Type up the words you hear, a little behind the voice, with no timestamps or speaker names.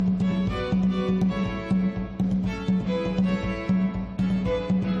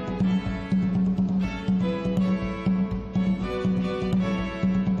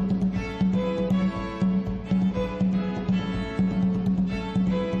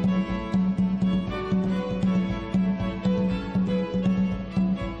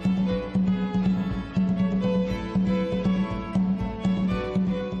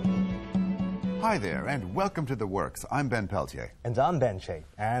Hi there, and welcome to The Works. I'm Ben Peltier. And I'm Ben Che.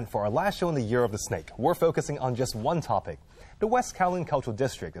 And for our last show in the Year of the Snake, we're focusing on just one topic. The West Kowloon Cultural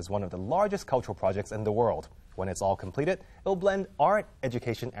District is one of the largest cultural projects in the world. When it's all completed, it'll blend art,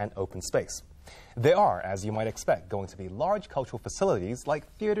 education, and open space. There are, as you might expect, going to be large cultural facilities like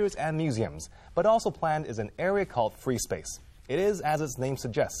theaters and museums, but also planned is an area called Freespace. It is, as its name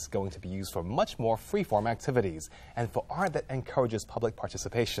suggests, going to be used for much more free-form activities and for art that encourages public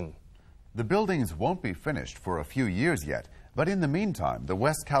participation. The buildings won't be finished for a few years yet, but in the meantime, the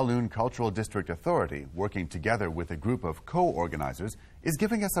West Kowloon Cultural District Authority, working together with a group of co-organizers, is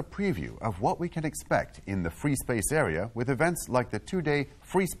giving us a preview of what we can expect in the Freespace area with events like the two-day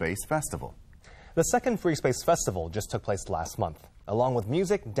Freespace Festival. The second Freespace Festival just took place last month. Along with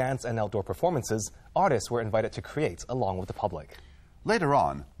music, dance, and outdoor performances, artists were invited to create along with the public. Later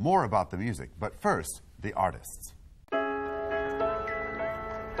on, more about the music, but first, the artists.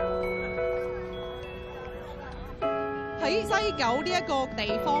 喺西九呢一個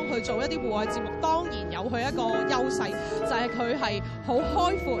地方去做一啲戶外節目，當然有佢一個優勢，就係佢係好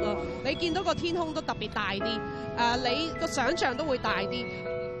開闊啊！你見到個天空都特別大啲，你個想像都會大啲。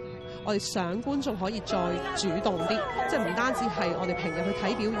我哋想觀眾可以再主動啲，即係唔單止係我哋平日去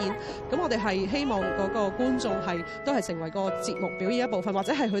睇表演，咁我哋係希望嗰個觀眾都係成為個節目表演一部分，或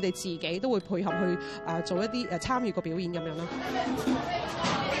者係佢哋自己都會配合去做一啲參與個表演咁樣啦。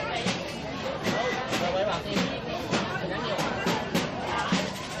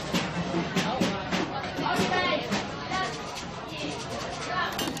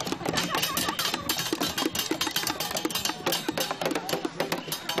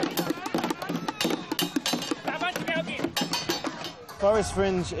 Forest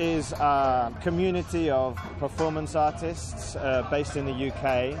Fringe is a community of performance artists based in the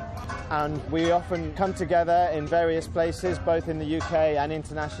UK, and we often come together in various places, both in the UK and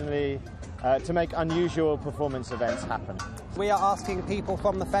internationally, to make unusual performance events happen. We are asking people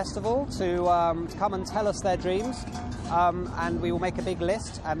from the festival to come and tell us their dreams, and we will make a big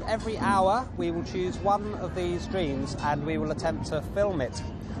list, and every hour we will choose one of these dreams and we will attempt to film it.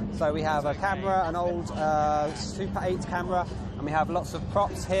 So we have a camera, an old Super 8 camera, and we have lots of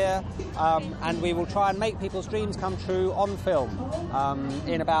props here, and we will try and make people's dreams come true on film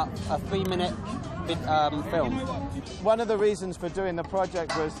in about a 3-minute film. One of the reasons for doing the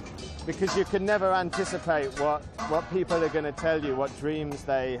project was because you can never anticipate what people are going to tell you, what dreams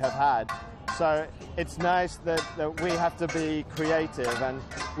they have had. So it's nice that we have to be creative, and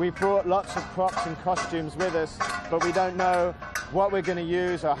we brought lots of props and costumes with us, but we don't know what we're going to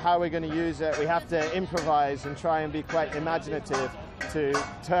use or how we're going to use it. We have to improvise and try and be quite imaginative to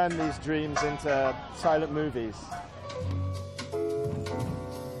turn these dreams into silent movies.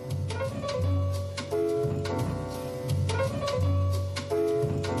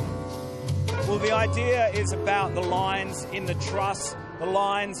 Well, the idea is about the lines in the truss, the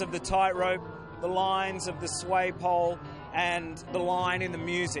lines of the tightrope, the lines of the sway pole, and the line in the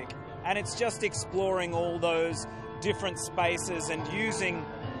music. And it's just exploring all those different spaces and using,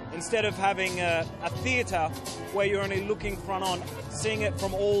 instead of having a theatre where you're only looking front on, seeing it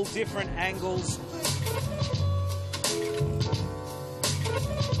from all different angles.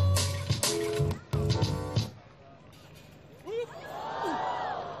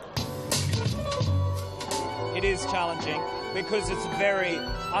 It is challenging because it's a very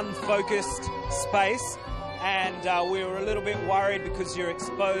unfocused space, and we were a little bit worried because you're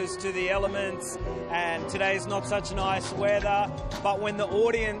exposed to the elements, and today's not such nice weather, but when the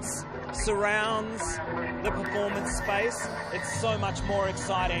audience surrounds the performance space, it's so much more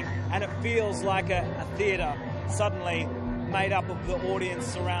exciting, and it feels like a theatre suddenly made up of the audience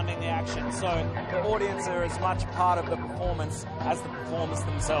surrounding the action. So the audience are as much part of the performance as the performers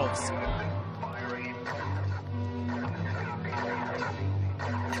themselves.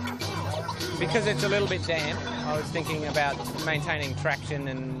 Because it's a little bit damp, I was thinking about maintaining traction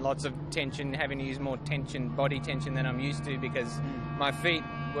and lots of tension, having to use more tension, body tension than I'm used to because my feet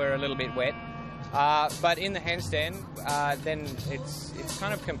were a little bit wet. But in the handstand, then it's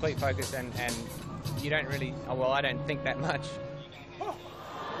kind of complete focus and you don't really, well, I don't think that much.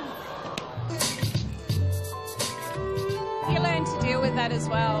 You learn to deal with that as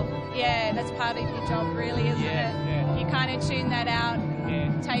well. Yeah, that's part of your job really, isn't it? Yeah. You kind of tune that out.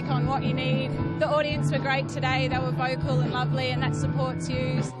 Take on what you need. The audience were great today. They were vocal and lovely, and that supports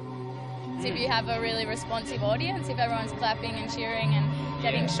you. If you have a really responsive audience, if everyone's clapping and cheering and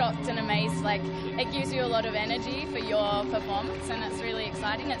getting shocked and amazed, like, it gives you a lot of energy for your performance, and it's really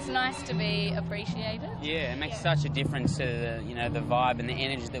exciting. It's nice to be appreciated. Yeah, it makes such a difference to the, the vibe and the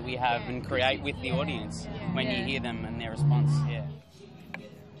energy that we have and create with the audience when you hear them and their response. Yeah.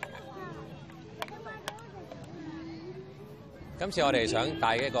 今次我哋想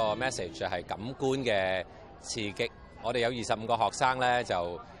帶一個 message 就係感官嘅刺激。我哋有25個學生咧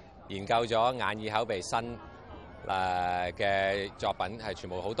就研究咗眼耳口鼻身嘅作品，係全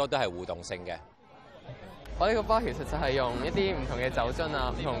部好多都係互動性嘅。我呢個包其實就係用一啲唔同嘅酒樽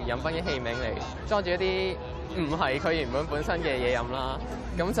啊、唔同飲品嘅器皿嚟裝住一啲唔係佢原本身嘅嘢飲啦。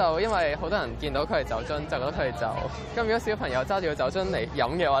咁就因為好多人見到佢係酒樽，就覺得佢係酒。咁如果小朋友揸住個酒樽嚟飲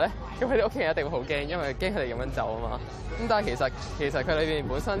嘅話咧，咁佢哋屋企人一定會好驚，因為驚佢哋飲緊酒啊嘛。咁但係其實佢裏邊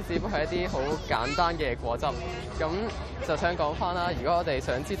本身只不過係一啲好簡單嘅果汁。咁就想講翻啦，如果我哋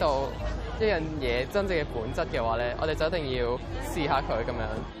想知道一樣嘢真正嘅本質嘅話咧，我哋就一定要試下佢咁樣。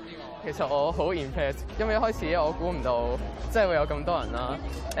其實我好 impress， 因為一開始我估唔到即係會有咁多人啦。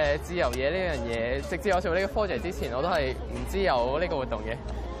自由嘢呢樣嘢，直至我做呢個 project 之前，我都係唔知有呢個活動嘅。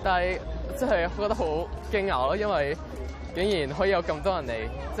但係真係覺得好驚訝咯，因為竟然可以有咁多人嚟，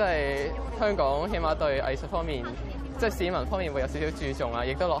即係香港起碼對藝術方面，即係市民方面會有少少注重啊，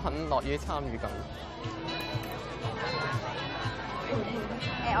亦都肯樂於參與咁。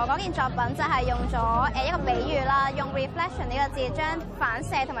我嗰件作品就係用咗一個比喻啦，用 reflection 呢個字將反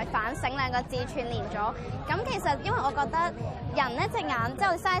射同埋反省兩個字串連咗。咁其實因為我覺得人呢隻眼即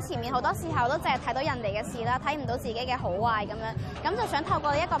係嘥喺前面，好多時候都淨係睇到人哋嘅事啦，睇唔到自己嘅好壞咁樣。咁就想透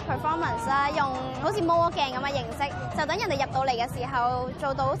過一個 performance 啦，用好似魔鏡咁嘅形式，就等人哋入到嚟嘅時候，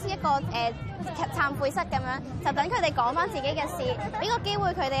做到好似一個懺悔室咁樣，就等佢哋講翻自己嘅事，俾個機會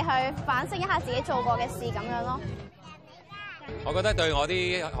佢哋去反省一下自己做過嘅事咁樣咯。我覺得對我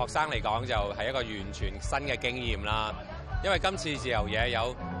啲學生嚟講就係一個完全新嘅經驗啦，因為今次自由嘢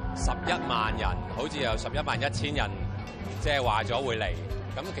有11萬人，好似有111000人，即係話咗會嚟，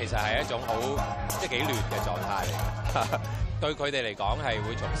咁其實係一種好即係幾亂嘅狀態嚟。對佢哋嚟講係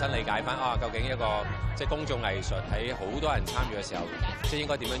會重新理解翻究竟一個即係公眾藝術喺好多人參與嘅時候，即係應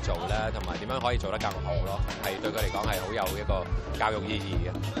該點樣做咧，同埋點樣可以做得更好咯，係對佢嚟講係好有一個教育意義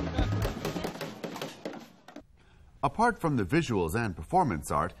嘅。Apart from the visuals and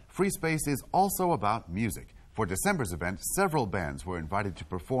performance art, Freespace is also about music. For December's event, several bands were invited to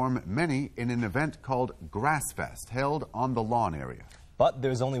perform, many in an event called Grassfest, held on the lawn area. But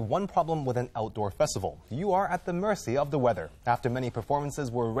there's only one problem with an outdoor festival. You are at the mercy of the weather. After many performances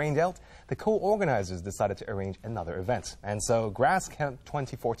were rained out, the co-organizers decided to arrange another event. And so Grasscamp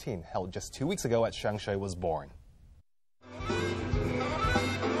 2014, held just 2 weeks ago at Shangshui, was born.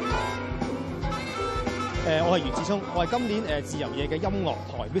 我係袁志聰，我係今年自由嘢嘅音樂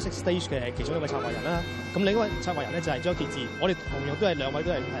台 Music Stage 嘅其中一位策劃人啦。咁另一位策劃人咧就係張傑志，我哋同樣都係兩位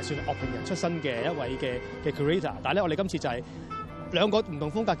都係算樂評人出身嘅一位嘅 curator。但係咧，我哋今次就係兩個唔同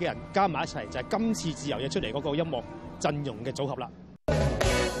風格嘅人加埋一齊，就係今次自由嘢出嚟嗰個音樂陣容嘅組合啦。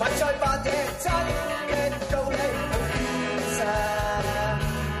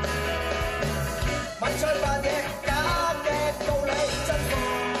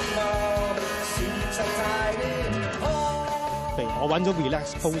我揾咗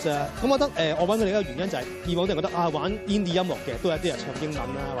relax pose 啊，咁我覺得我揾佢哋一個原因就係以往啲人覺得玩 indie 音樂嘅都有啲人唱英文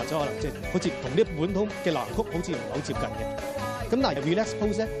啦，或者可能即係好似同啲本土嘅流行曲好似唔係好接近嘅。咁但係 relax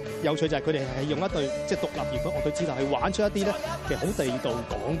pose 咧有趣就係佢哋係用一隊即係獨立搖滾樂隊姿態去玩出一啲咧其實好地道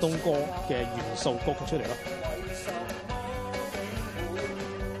廣東歌嘅元素歌曲出嚟咯。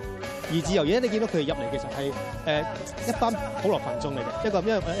而自由嘢你見到佢哋入嚟其實係一班普羅群眾嚟嘅，因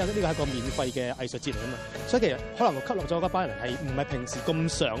為呢個係一個免費嘅藝術節嚟啊嘛，所以其實可能吸納咗一班人係唔係平時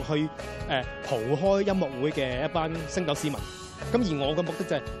咁常去蒲開音樂會嘅一班星斗市民。咁而我嘅目的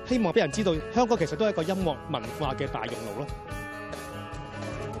就係希望俾人知道香港其實都係一個音樂文化嘅大熔爐咯。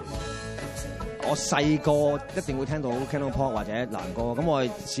我細個一定會聽到 Cantopop 或者男歌，咁我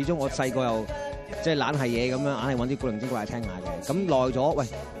始終我細個又即係懶係嘢咁樣，硬係揾啲古靈精怪嚟聽下嘅。咁耐咗，喂。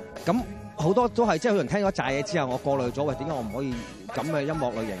咁好多都係即係有人聽咗紮嘢之後，我過濾咗，喂，點解我唔可以咁嘅音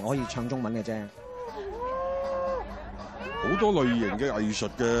樂類型，我可以唱中文嘅啫？好多類型嘅藝術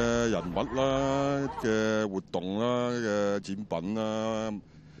嘅人物啦、嘅活動啦、嘅展品啦，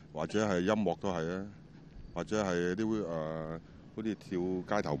或者係音樂都係啊，或者係啲好似跳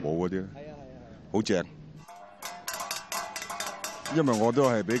街頭舞嗰啲，好正。因為我都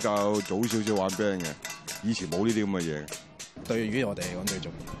係比較早少少玩 band 嘅，以前冇呢啲咁嘅嘢。對於我哋嚟講最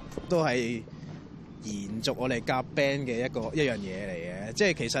重要，都係延續我哋夾 band 嘅一樣嘢嚟嘅。即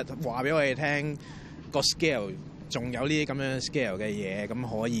係其實話俾我哋聽個 scale 仲有呢啲咁樣 scale 嘅嘢，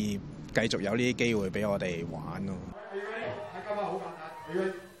咁可以繼續有呢啲機會俾我哋玩咯。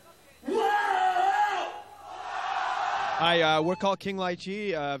Hi, we're called King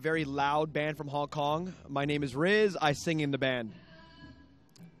Lychee, a very loud band from Hong Kong. My name is Riz. I sing in the band.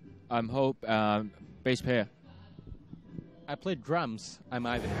 I'm Hope, bass player. I play drums. I'm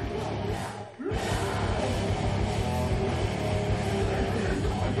Ivan.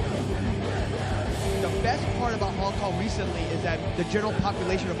 best part about Hong Kong recently is that the general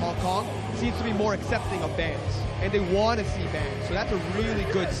population of Hong Kong seems to be more accepting of bands, and they want to see bands. So that's a really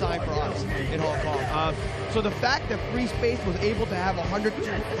good sign for us in Hong Kong. So the fact that Freespace was able to have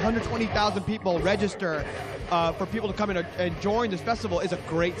 120,000 people register for people to come in and join this festival is a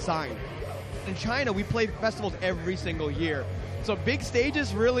great sign. In China, we play festivals every single year. So big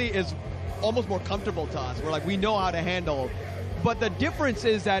stages really is almost more comfortable to us. We're like, we know how to handle. But the difference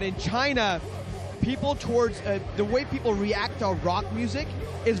is that in China, people towards the way people react to rock music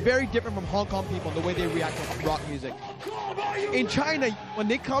is very different from Hong Kong people, the way they react to rock music. In China, when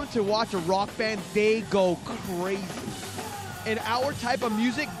they come to watch a rock band, they go crazy. In our type of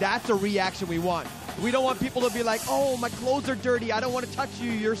music, that's a reaction we want. We don't want people to be like, oh, my clothes are dirty, I don't want to touch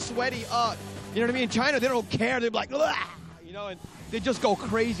you, you're sweaty. You know what I mean? In China, they don't care. They're like, you know, and they just go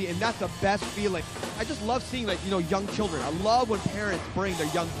crazy, and that's the best feeling. I just love seeing, like, you know, young children. I love when parents bring their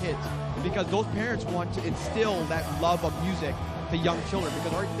young kids, because those parents want to instill that love of music to young children,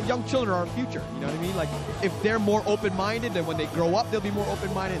 because the young children are our future. You know what I mean? Like, if they're more open-minded, then when they grow up, they'll be more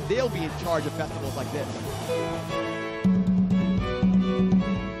open-minded, and they'll be in charge of festivals like this.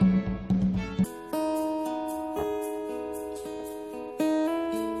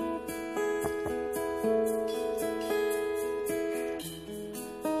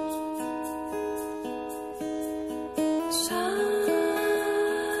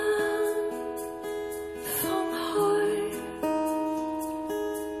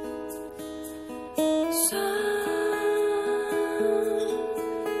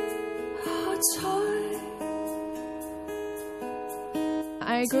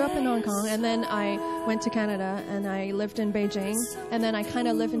 I grew up in Hong Kong, and then I went to Canada, and I lived in Beijing, and then I kind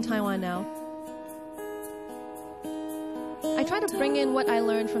of live in Taiwan now. I try to bring in what I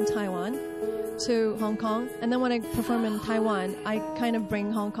learned from Taiwan to Hong Kong, and then when I perform in Taiwan, I kind of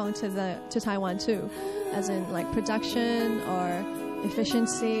bring Hong Kong to Taiwan too, as in like production or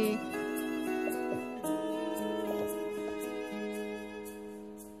efficiency.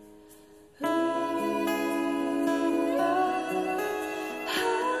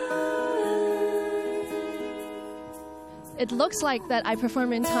 It looks like that I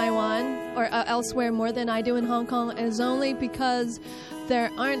perform in Taiwan or elsewhere more than I do in Hong Kong is only because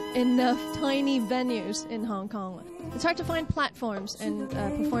there aren't enough tiny venues in Hong Kong. It's hard to find platforms and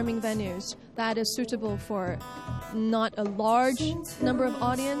performing venues that is suitable for not a large number of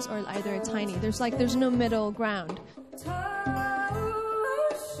audience or either a tiny. There's no middle ground.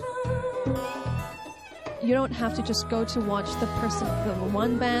 You don't have to just go to watch the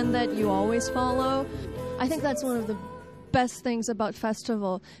one band that you always follow. I think that's one of the best things about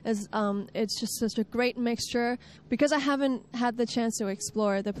festival is it's just such a great mixture. Because I haven't had the chance to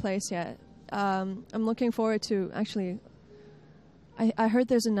explore the place yet, I'm looking forward to actually. I heard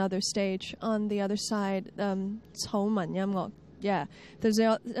there's another stage on the other side. Yeah,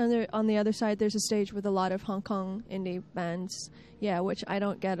 on the other side there's a stage with a lot of Hong Kong indie bands. Yeah, which I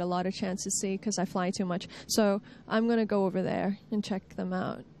don't get a lot of chance to see because I fly too much. So I'm gonna go over there and check them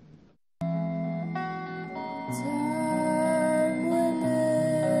out.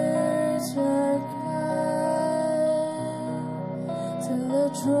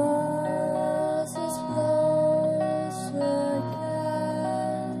 Draws us closer again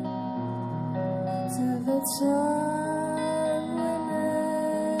to the time when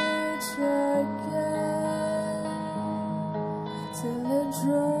nature again, till it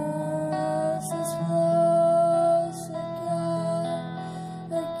draws us close again,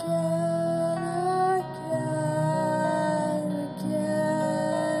 again, again, again,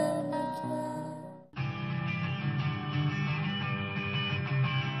 again.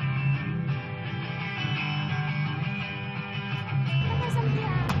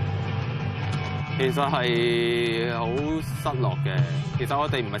其實係好失落嘅。其實我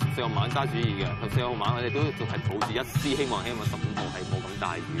哋唔係14號晚揸主意嘅，14號晚我哋都仲係抱住一絲希望15號係冇咁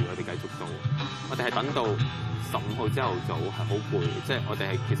大雨，我哋繼續做。我哋係等到15號朝頭早係好攰，即係我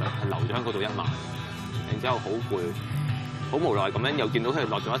哋其實係留咗喺嗰度一晚，然之後好攰，好無奈咁樣又見到佢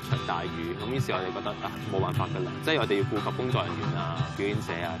落咗一場大雨，咁於是我哋覺得冇辦法㗎啦，即係我哋要顧及工作人員啊、表演者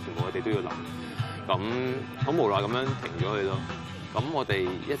啊，全部我哋都要諗，咁好無奈咁樣停咗佢咯。咁我哋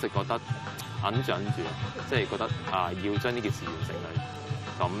一直覺得忍住，即係覺得要將呢件事完成佢。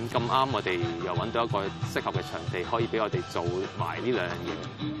咁啱我哋又揾到一個適合嘅場地，可以俾我哋做埋呢兩樣嘢。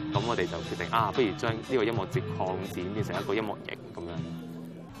咁我哋就決定不如將呢個音樂節擴展變成一個音樂營咁樣。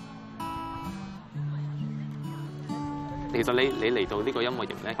其實你嚟到呢個音樂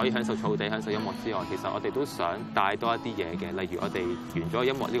營咧，可以享受草地、享受音樂之外，其實我哋都想帶多一啲嘢嘅。例如我哋完咗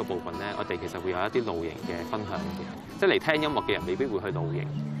音樂呢個部分咧，我哋其實會有一啲露營嘅分享嘅，即係嚟聽音樂嘅人未必會去露營，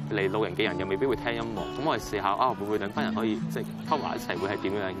嚟路人嘅人又未必會聽音樂，咁我哋試下會唔會兩班人可以即係溝埋一齊，會係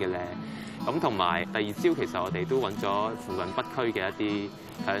點樣嘅咧？咁同埋第二朝其實我哋都揾咗附近北區嘅一啲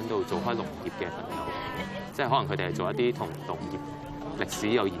喺度做開農業嘅朋友，即係可能佢哋係做一啲同農業歷史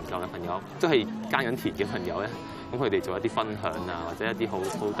有研究嘅朋友，都係耕緊田嘅朋友咧。咁佢哋做一啲分享啊，或者一啲好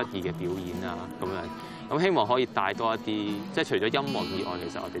得意嘅表演啊咁樣。咁希望可以帶多一啲，即係除咗音樂以外，其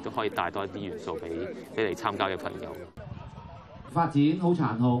實我哋都可以帶多一啲元素俾嚟參加嘅朋友。發展好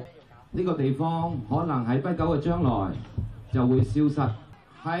殘酷，呢個地方可能喺不久嘅將來就會消失。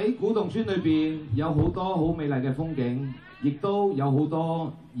喺古洞村裏邊有好多好美麗嘅風景，亦都有好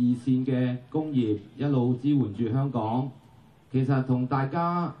多二線嘅工業一路支援住香港。其實同大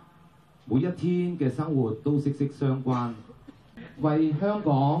家每一天嘅生活都息息相關，為香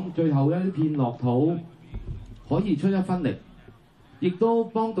港最後一片樂土可以出一分力，亦都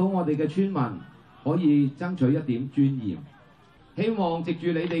幫到我哋嘅村民可以爭取一點尊嚴。希望藉住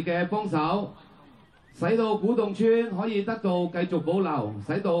你哋嘅幫手，使到古洞村可以得到繼續保留，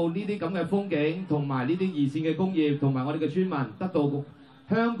使到呢啲咁嘅風景同埋呢啲二線嘅工業同埋我哋嘅村民得到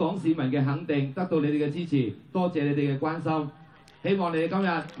香港市民嘅肯定，得到你哋嘅支持。多謝你哋嘅關心，希望你哋今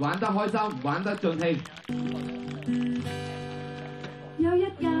日玩得開心，玩得盡興。有一日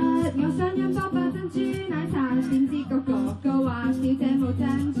我想飲多把珍珠奶茶，點知個哥哥話小姐冇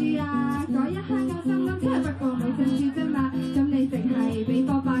珍珠啊！嗰一刻我心諗，不過冇珍珠啫嘛，咁你淨係俾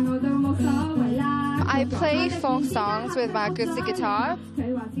波霸我都冇所謂啦。I play folk songs with my acoustic guitar,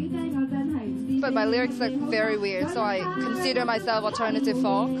 but my lyrics are very weird, so I consider myself alternative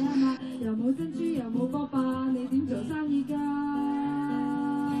folk.又冇珍珠又冇波霸，你點做生意㗎？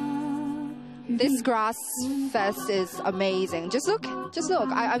 This grass fest is amazing. Just look.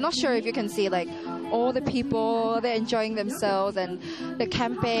 I'm not sure if you can see like all the people, they're enjoying themselves and they're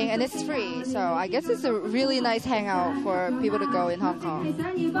camping and it's free. So I guess it's a really nice hangout for people to go in Hong Kong.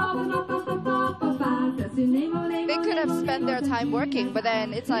 They could have spent their time working, but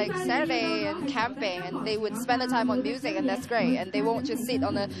then it's like Saturday and camping and they would spend the time on music and that's great. And they won't just sit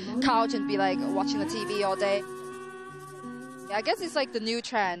on the couch and be like watching the TV all day. I guess it's like the new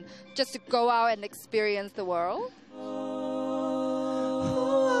trend, just to go out and experience the world.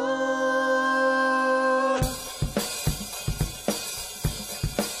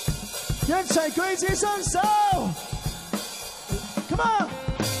 一齊舉起雙手 ，Come on！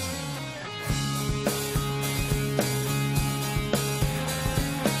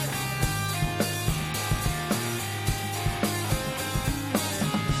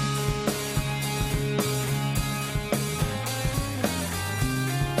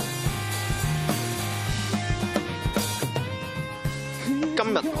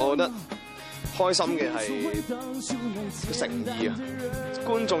 今日我覺得開心嘅係個誠意啊！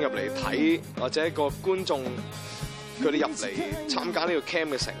觀眾入嚟睇，或者個觀眾佢哋入嚟參加呢個 camp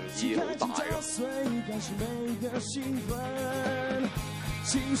嘅誠意好大咯。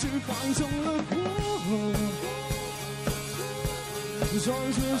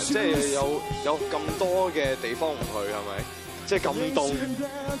即係有咁多嘅地方唔去係咪？即係咁凍，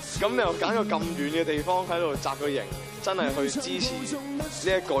咁你又揀個咁遠嘅地方喺度紮個營，真係去支持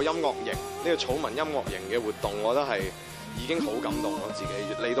呢一個音樂營，呢個草民音樂營嘅活動，我覺得係已經好感動咯。自己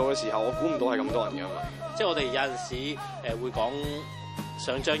嚟到嘅時候，我估唔到係咁多人㗎嘛。即係我哋有陣時會講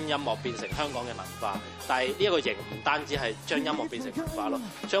想將音樂變成香港嘅文化，但係呢一個營唔單止係將音樂變成文化咯，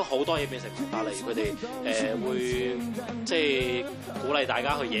將好多嘢變成文化。例如佢哋會即係鼓勵大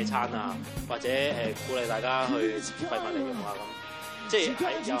家去野餐啊，或者鼓勵大家去廢物利用啊咁，即係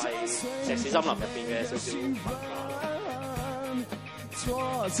又係石屎森林入邊嘅少少文化。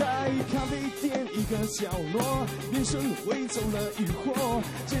坐在咖啡店一個角落，眼神會走了疑惑，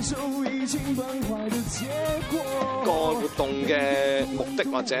接受已經崩壞的結果。個活動嘅目的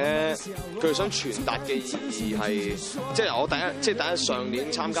或者佢哋想傳達嘅意義係，即係我第一上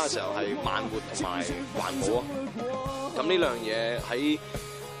年參加嘅時候係慢活同埋環保啊。咁呢兩嘢喺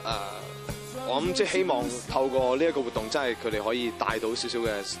我諗即係希望透過呢一個活動，真係佢哋可以帶到少少嘅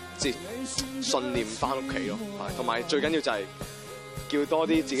即係信念翻屋企咯，同埋最緊要就係。叫多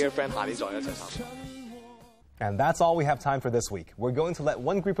啲自己嘅 friend 下年再一齊參。And that's all we have time for this week. We're going to let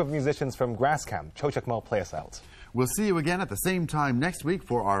one group of musicians from Grasscamp, Chochakmal, play us out. We'll see you again at the same time next week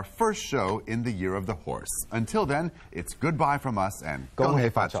for our first show in the Year of the Horse. Until then, it's goodbye from us and 恭喜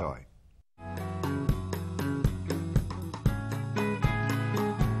發財。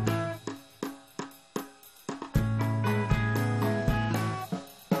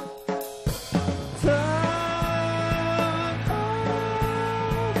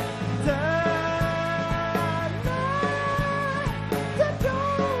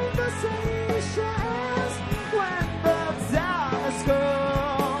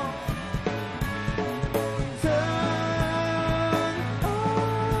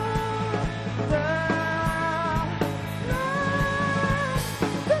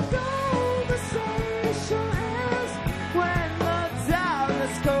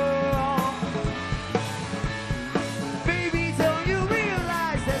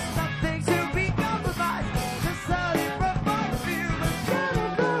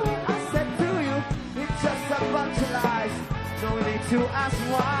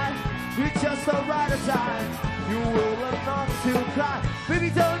why. It's just the right time. You will learn not to cry. Baby,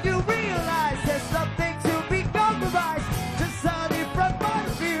 don't you realize there's something to be compromised? Just a different point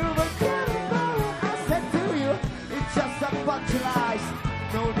of view, but can't know what I said to you. It's just a bunch of lies.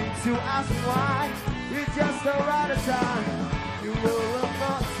 No need to ask why. It's just the right time. You will learn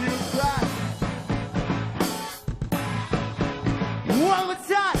not to cry. One more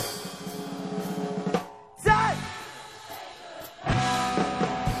time.